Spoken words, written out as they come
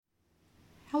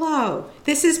Hello,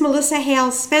 this is Melissa Hale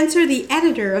Spencer, the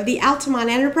editor of the Altamont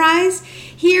Enterprise,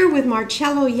 here with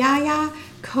Marcello Yaya,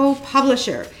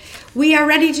 co-publisher. We are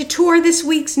ready to tour this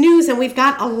week's news, and we've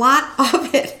got a lot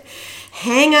of it.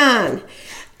 Hang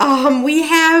on. We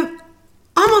have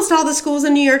almost all the schools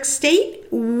in New York State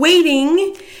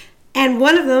waiting, and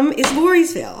one of them is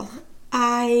Voorheesville.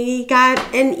 I got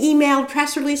an emailed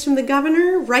press release from the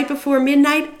governor right before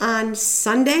midnight on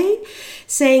Sunday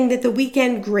saying that the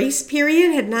weekend grace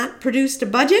period had not produced a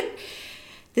budget.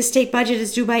 The state budget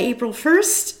is due by April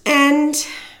 1st, and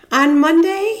on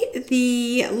Monday,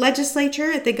 the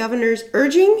legislature, at the governor's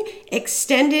urging,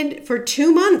 extended for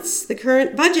 2 months the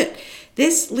current budget.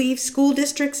 This leaves school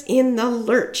districts in the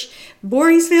lurch.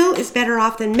 Voorheesville is better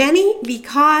off than many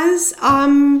because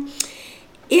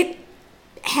it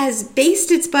has based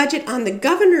its budget on the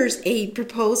governor's aid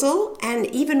proposal and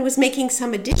even was making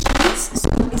some additions, so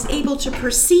it was able to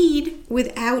proceed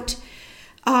without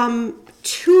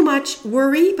too much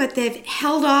worry, but they've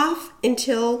held off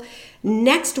until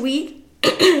next week.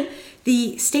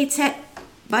 The state set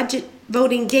budget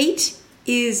voting date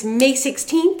is May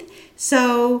 16th,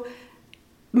 so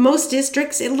most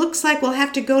districts, it looks like, will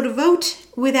have to go to vote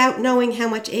without knowing how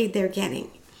much aid they're getting.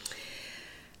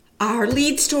 Our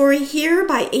lead story here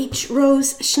by H.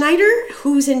 Rose Schneider,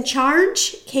 Who's in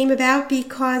Charge, came about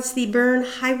because the Bern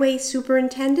Highway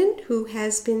Superintendent, who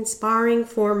has been sparring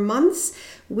for months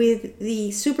with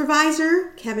the supervisor,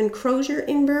 Kevin Crozier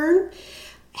in Bern,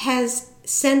 has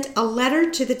sent a letter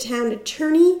to the town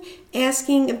attorney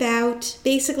asking about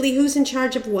basically who's in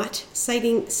charge of what,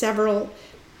 citing several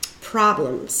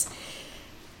problems.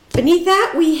 Beneath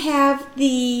that, we have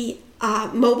the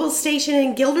mobile station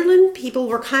in Guilderland. People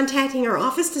were contacting our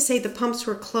office to say the pumps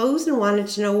were closed and wanted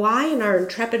to know why, and our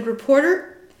intrepid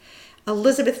reporter,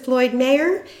 Elizabeth Floyd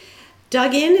Mayer,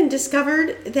 dug in and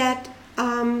discovered that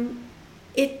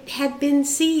it had been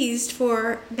seized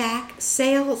for back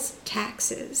sales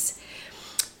taxes.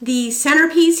 The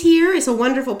centerpiece here is a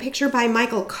wonderful picture by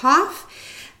Michael Koff.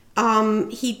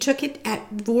 He took it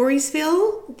at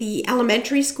Voorheesville. The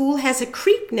elementary school has a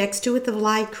creek next to it, the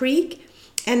Lye Creek,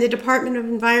 and the Department of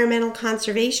Environmental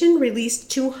Conservation released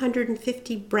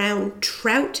 250 brown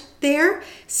trout there.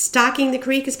 Stocking the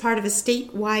creek is part of a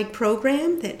statewide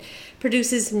program that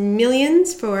produces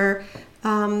millions for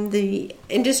the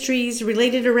industries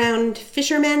related around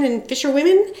fishermen and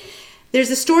fisherwomen. There's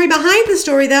a story behind the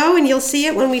story, though, and you'll see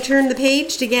it when we turn the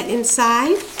page to get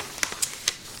inside.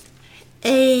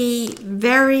 A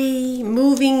very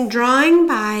moving drawing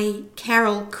by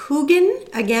Carol Coogan,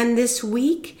 again this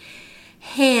week.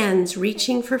 Hands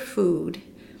reaching for food.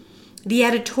 The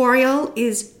editorial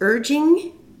is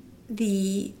urging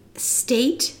the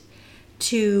state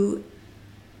to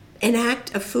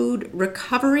enact a food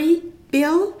recovery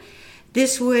bill.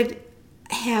 This would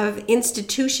have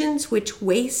institutions which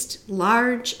waste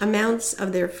large amounts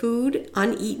of their food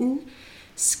uneaten,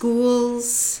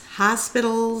 schools,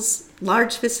 hospitals,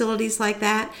 large facilities like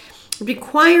that,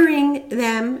 requiring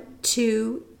them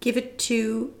to give it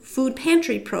to food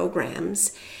pantry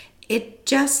programs. It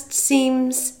just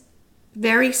seems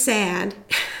very sad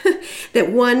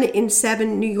that 1 in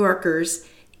 7 New Yorkers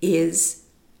is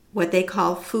what they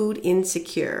call food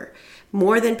insecure.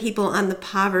 More than people on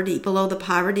below the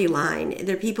poverty line.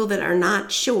 They're people that are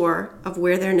not sure of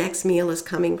where their next meal is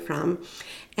coming from.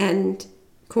 And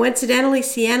coincidentally,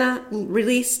 Siena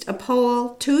released a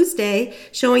poll Tuesday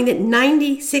showing that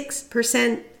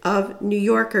 96% of New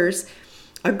Yorkers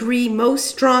agree most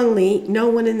strongly no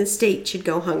one in the state should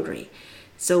go hungry.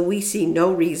 So we see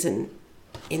no reason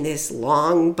in this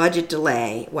long budget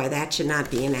delay why that should not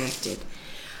be enacted.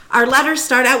 Our letters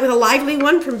start out with a lively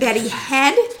one from Betty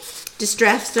Head,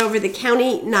 distressed over the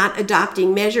county not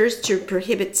adopting measures to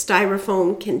prohibit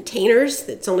styrofoam containers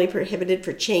that's only prohibited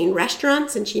for chain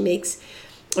restaurants, and she makes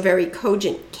a very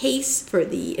cogent case for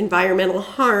the environmental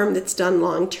harm that's done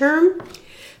long term.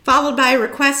 Followed by a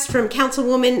request from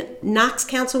Knox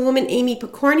Councilwoman Amy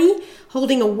Pokorny,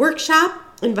 holding a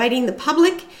workshop inviting the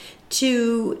public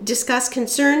to discuss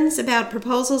concerns about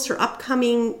proposals for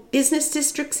upcoming business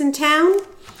districts in town.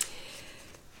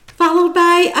 Followed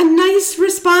by a nice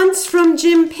response from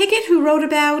Jim Pickett, who wrote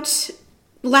about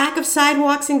lack of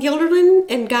sidewalks in Guilderland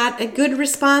and got a good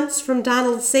response from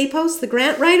Donald Sapos, the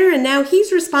grant writer, and now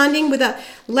he's responding with a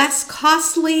less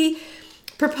costly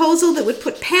proposal that would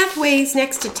put pathways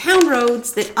next to town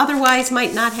roads that otherwise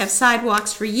might not have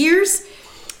sidewalks for years.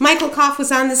 Michael Koff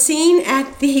was on the scene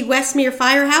at the Westmere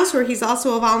Firehouse, where he's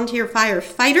also a volunteer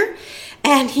firefighter.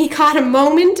 And he caught a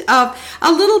moment of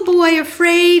a little boy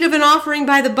afraid of an offering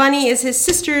by the bunny as his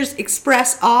sisters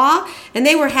express awe, and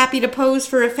they were happy to pose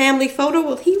for a family photo.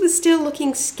 Well, he was still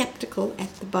looking skeptical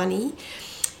at the bunny.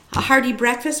 A hearty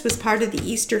breakfast was part of the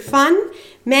Easter fun.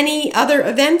 Many other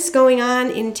events going on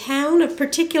in town. Of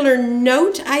particular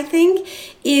note, I think,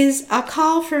 is a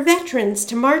call for veterans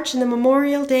to march in the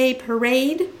Memorial Day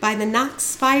Parade by the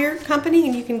Knox Fire Company,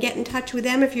 and you can get in touch with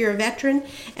them if you're a veteran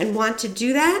and want to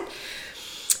do that.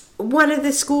 One of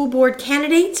the school board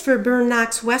candidates for Burn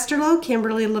Knox Westerlo,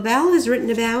 Kimberly Lavelle, has written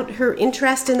about her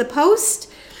interest in the post.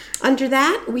 Under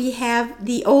that, we have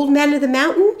the Old Men of the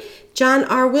Mountain. John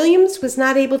R. Williams was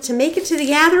not able to make it to the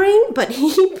gathering, but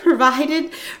he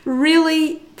provided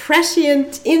really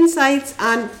prescient insights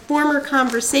on former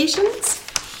conversations.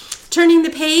 Turning the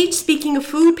page, speaking of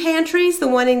food pantries, the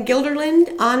one in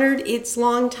Guilderland honored its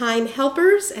longtime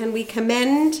helpers, and we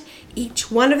commend each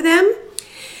one of them.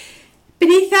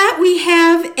 Beneath that, we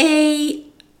have a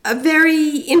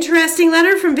very interesting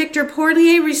letter from Victor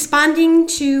Porlier responding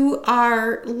to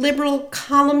our liberal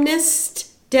columnist,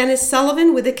 Dennis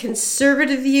Sullivan, with a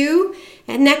conservative view.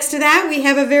 And next to that, we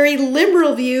have a very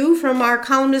liberal view from our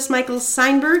columnist, Michael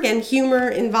Seinberg, and humor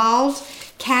involved,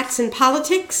 cats and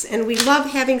politics. And we love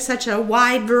having such a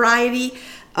wide variety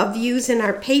of views in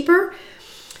our paper.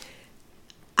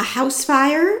 A house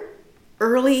fire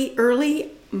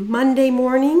early Monday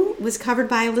morning was covered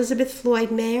by Elizabeth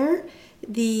Floyd Mayer.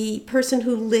 The person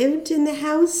who lived in the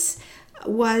house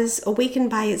was awakened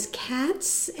by his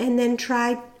cats and then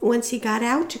tried, once he got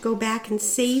out, to go back and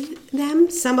save them.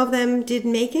 Some of them did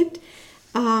make it.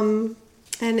 And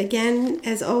again,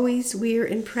 as always, we're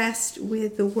impressed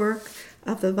with the work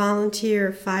of the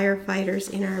volunteer firefighters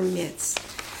in our midst.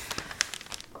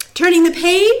 Turning the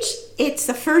page, it's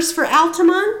the first for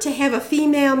Altamont to have a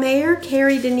female mayor.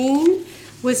 Carrie Deneen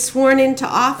was sworn into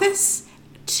office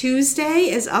Tuesday,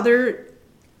 as other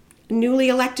newly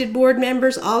elected board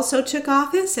members also took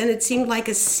office, and it seemed like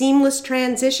a seamless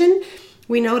transition.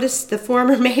 We noticed the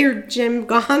former mayor, Jim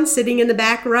Gaughan, sitting in the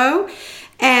back row,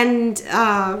 and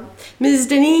Ms.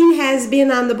 Deneen has been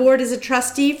on the board as a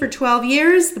trustee for 12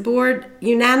 years. The board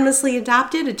unanimously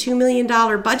adopted a $2 million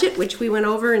budget, which we went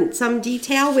over in some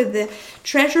detail with the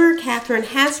treasurer, Catherine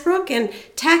Hasbrook, and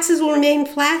taxes will remain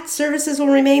flat, services will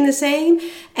remain the same,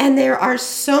 and there are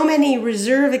so many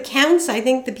reserve accounts. I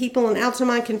think the people in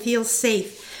Altamont can feel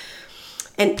safe.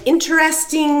 An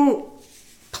interesting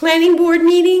planning board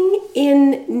meeting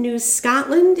in New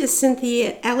Scotland as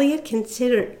Cynthia Elliott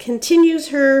continues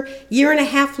her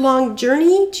year-and-a-half-long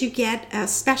journey to get a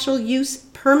special use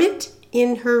permit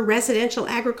in her residential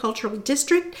agricultural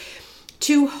district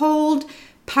to hold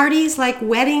parties like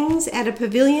weddings at a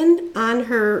pavilion on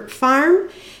her farm.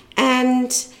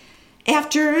 And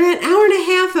after an hour and a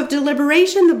half of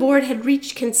deliberation, the board had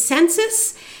reached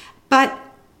consensus, but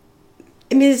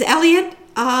Ms. Elliott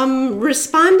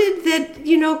responded that,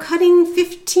 cutting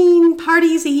 15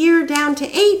 parties a year down to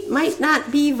 8 might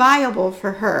not be viable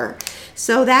for her.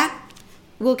 So that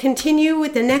will continue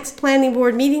with the next planning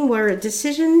board meeting, where a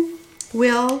decision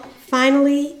will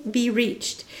finally be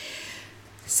reached.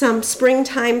 Some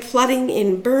springtime flooding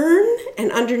in Bern,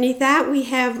 and underneath that we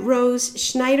have Rose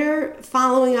Schneider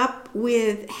following up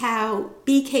with how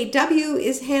BKW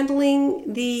is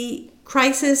handling the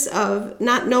crisis of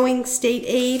not knowing state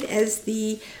aid as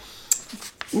the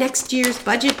next year's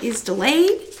budget is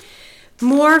delayed.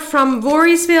 More from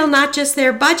Voorheesville, not just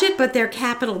their budget, but their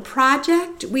capital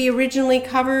project. We originally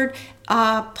covered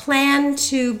a plan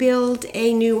to build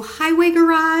a new highway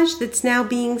garage that's now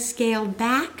being scaled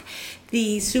back.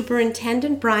 The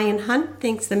superintendent, Brian Hunt,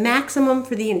 thinks the maximum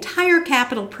for the entire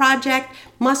capital project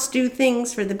must do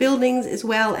things for the buildings as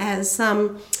well as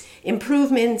some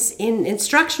improvements in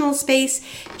instructional space,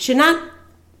 should not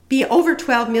be over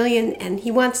 $12 million, and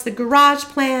he wants the garage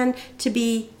plan to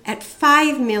be at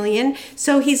 $5 million.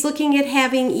 So he's looking at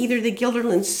having either the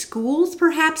Guilderland schools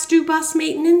perhaps do bus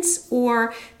maintenance,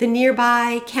 or the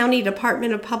nearby County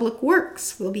Department of Public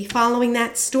Works. We'll be following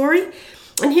that story.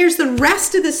 And here's the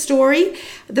rest of the story.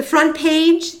 The front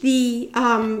page, the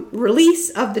release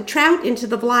of the trout into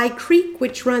the Bly Creek,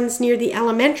 which runs near the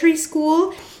elementary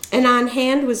school. And on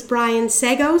hand was Brian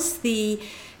Segos, the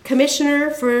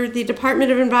commissioner for the Department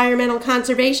of Environmental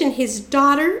Conservation. His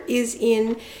daughter is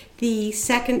in the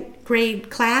second grade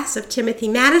class of Timothy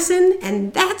Madison,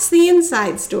 and that's the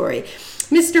inside story.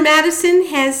 Mr. Madison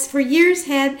has for years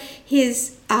had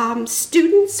his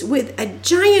students with a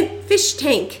giant fish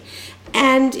tank,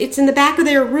 and it's in the back of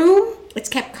their room. It's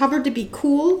kept covered to be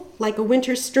cool, like a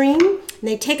winter stream. And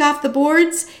they take off the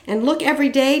boards and look every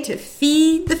day to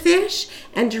feed the fish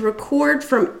and to record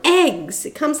from eggs.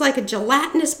 It comes like a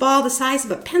gelatinous ball the size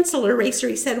of a pencil eraser,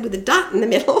 he said, with a dot in the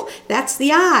middle. That's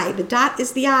the eye. The dot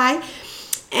is the eye.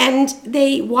 And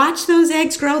they watch those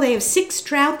eggs grow. They have 6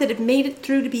 trout that have made it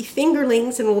through to be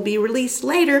fingerlings and will be released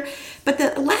later. But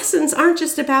the lessons aren't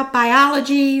just about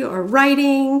biology or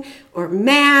writing or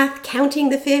math, counting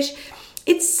the fish.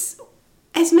 It's,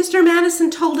 as Mr.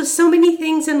 Madison told us, so many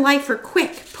things in life are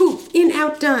quick, poof, in,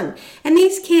 out, done. And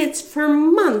these kids for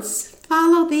months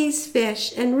follow these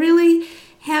fish and really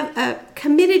have a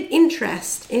committed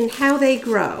interest in how they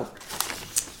grow.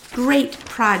 Great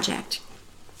project.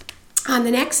 On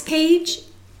the next page,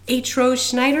 H. Rose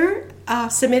Schneider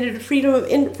submitted a Freedom of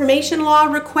Information Law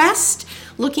request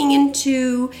looking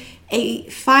into a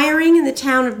firing in the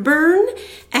town of Bern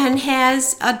and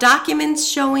has documents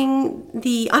showing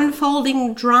the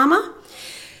unfolding drama.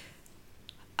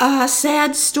 A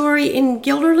sad story in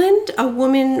Guilderland. A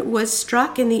woman was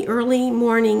struck in the early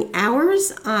morning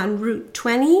hours on Route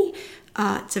 20.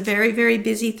 It's a very, very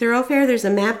busy thoroughfare. There's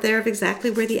a map there of exactly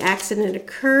where the accident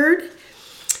occurred.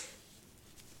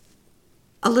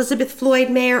 Elizabeth Floyd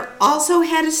Mayer also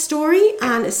had a story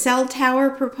on a cell tower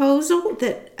proposal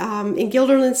that in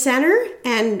Guilderland Center,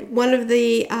 and one of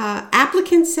the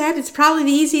applicants said it's probably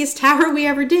the easiest tower we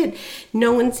ever did.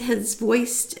 No one has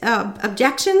voiced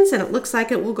objections, and it looks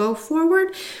like it will go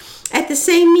forward. At the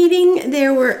same meeting,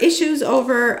 there were issues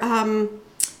over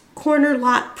corner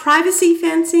lot privacy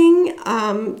fencing.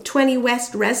 20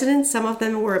 West residents, some of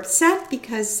them were upset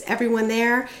because everyone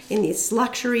there in this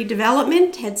luxury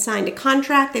development had signed a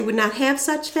contract. They would not have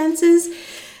such fences.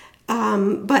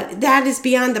 But that is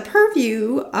beyond the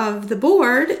purview of the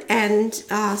board, and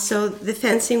so the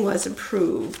fencing was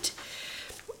approved.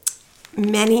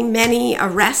 Many, many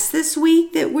arrests this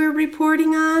week that we're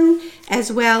reporting on,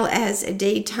 as well as a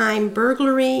daytime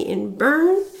burglary in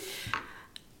Bern.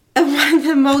 One of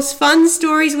the most fun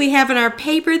stories we have in our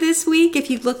paper this week, if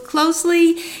you look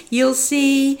closely, you'll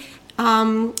see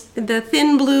the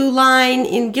Thin Blue Line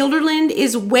in Guilderland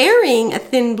is wearing a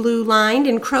Thin Blue Line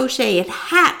and crocheted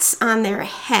hats on their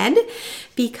head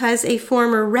because a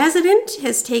former resident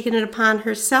has taken it upon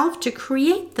herself to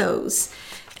create those.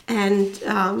 And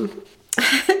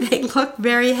they look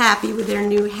very happy with their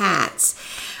new hats.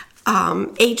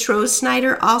 H. Rose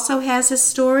Schneider also has a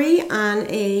story on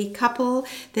a couple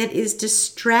that is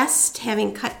distressed,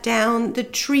 having cut down the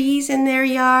trees in their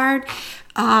yard.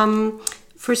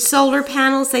 For solar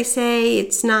panels, they say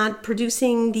it's not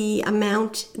producing the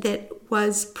amount that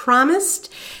was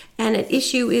promised. And at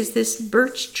issue is this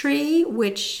birch tree,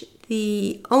 which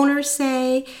the owners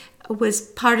say was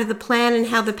part of the plan and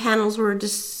how the panels were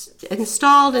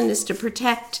installed and is to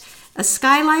protect a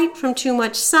skylight from too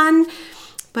much sun.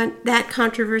 But that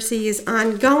controversy is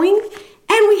ongoing.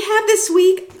 And we have this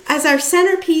week, as our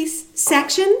centerpiece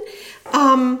section,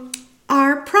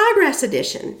 our Progress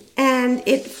Edition. And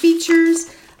it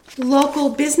features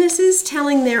local businesses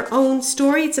telling their own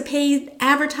story. It's a paid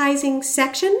advertising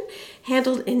section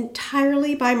handled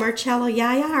entirely by Marcello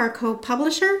Yaya, our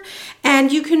co-publisher.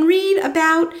 And you can read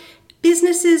about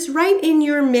businesses right in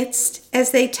your midst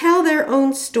as they tell their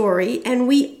own story. And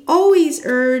we always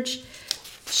urge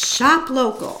shop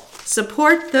local.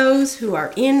 Support those who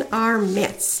are in our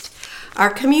midst. Our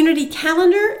community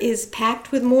calendar is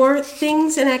packed with more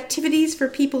things and activities for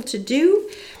people to do.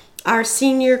 Our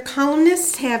senior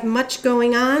columnists have much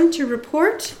going on to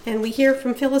report, and we hear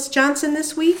from Phyllis Johnson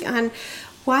this week on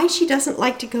why she doesn't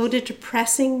like to go to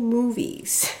depressing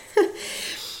movies.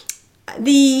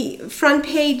 The front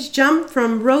page jump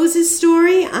from Rose's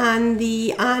story on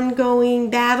the ongoing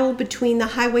battle between the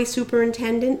highway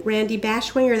superintendent, Randy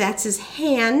Bashwinger, that's his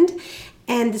hand,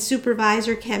 and the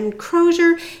supervisor, Kevin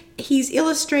Crozier. He's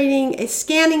illustrating a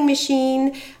scanning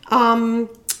machine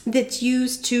that's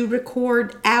used to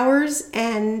record hours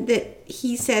and that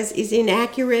he says is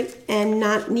inaccurate and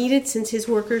not needed since his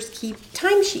workers keep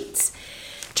timesheets.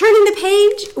 Turning the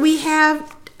page, we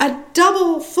have a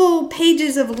double full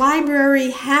pages of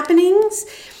library happenings.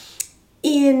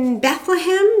 In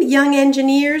Bethlehem, young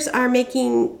engineers are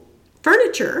making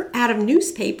furniture out of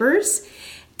newspapers.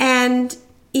 And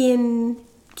in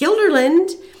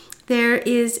Guilderland, there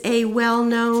is a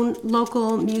well-known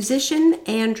local musician,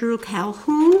 Andrew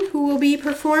Calhoun, who will be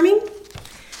performing.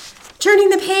 Turning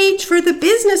the page for the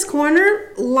business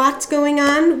corner, lots going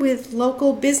on with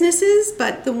local businesses,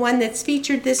 but the one that's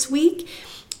featured this week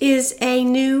is a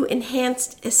new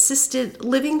enhanced assisted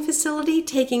living facility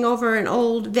taking over an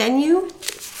old venue.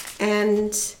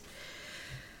 And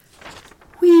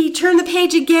we turn the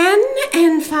page again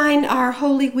and find our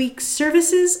Holy Week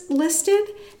services listed.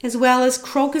 as well as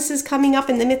crocuses coming up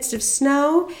in the midst of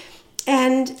snow,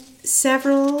 and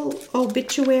several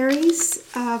obituaries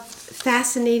of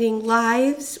fascinating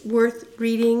lives worth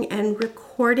reading and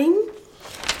recording.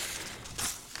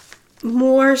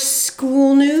 More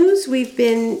school news. We've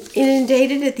been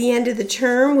inundated at the end of the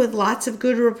term with lots of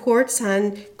good reports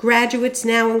on graduates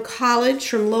now in college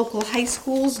from local high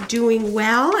schools doing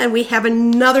well. And we have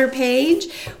another page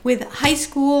with high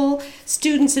school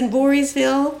students in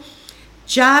Voorheesville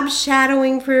job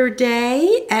shadowing for a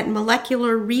day at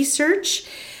Molecular Research.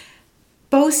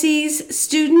 BOCES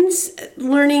students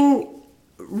learning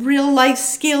real life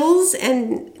skills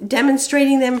and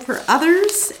demonstrating them for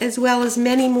others, as well as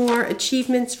many more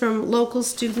achievements from local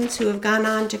students who have gone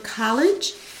on to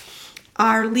college.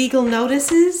 Our legal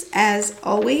notices, as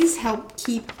always, help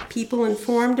keep people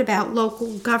informed about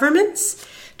local governments.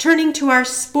 Turning to our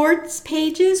sports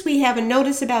pages, we have a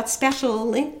notice about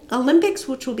Special Olympics,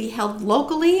 which will be held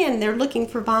locally, and they're looking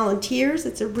for volunteers.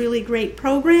 It's a really great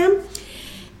program.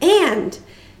 And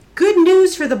good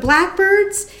news for the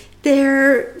Blackbirds.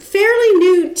 Their fairly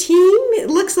new team, it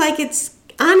looks like it's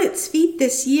on its feet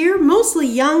this year, mostly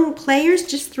young players,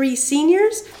 just 3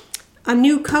 seniors. A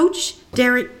new coach,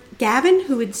 Derek Gavin,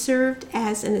 who had served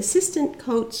as an assistant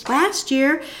coach last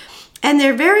year. And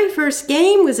their very first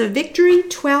game was a victory,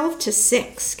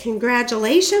 12-6.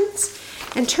 Congratulations.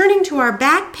 And turning to our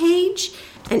back page,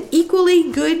 an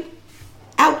equally good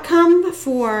outcome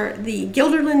for the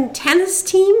Guilderland tennis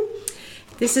team.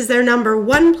 This is their number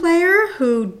 1 player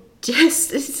who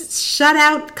just shut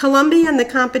out Columbia in the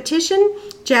competition,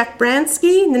 Jeff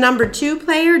Bransky. The number 2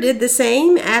 player did the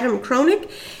same, Adam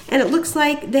Kronick, and it looks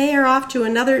like they are off to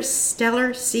another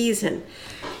stellar season.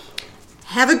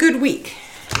 Have a good week.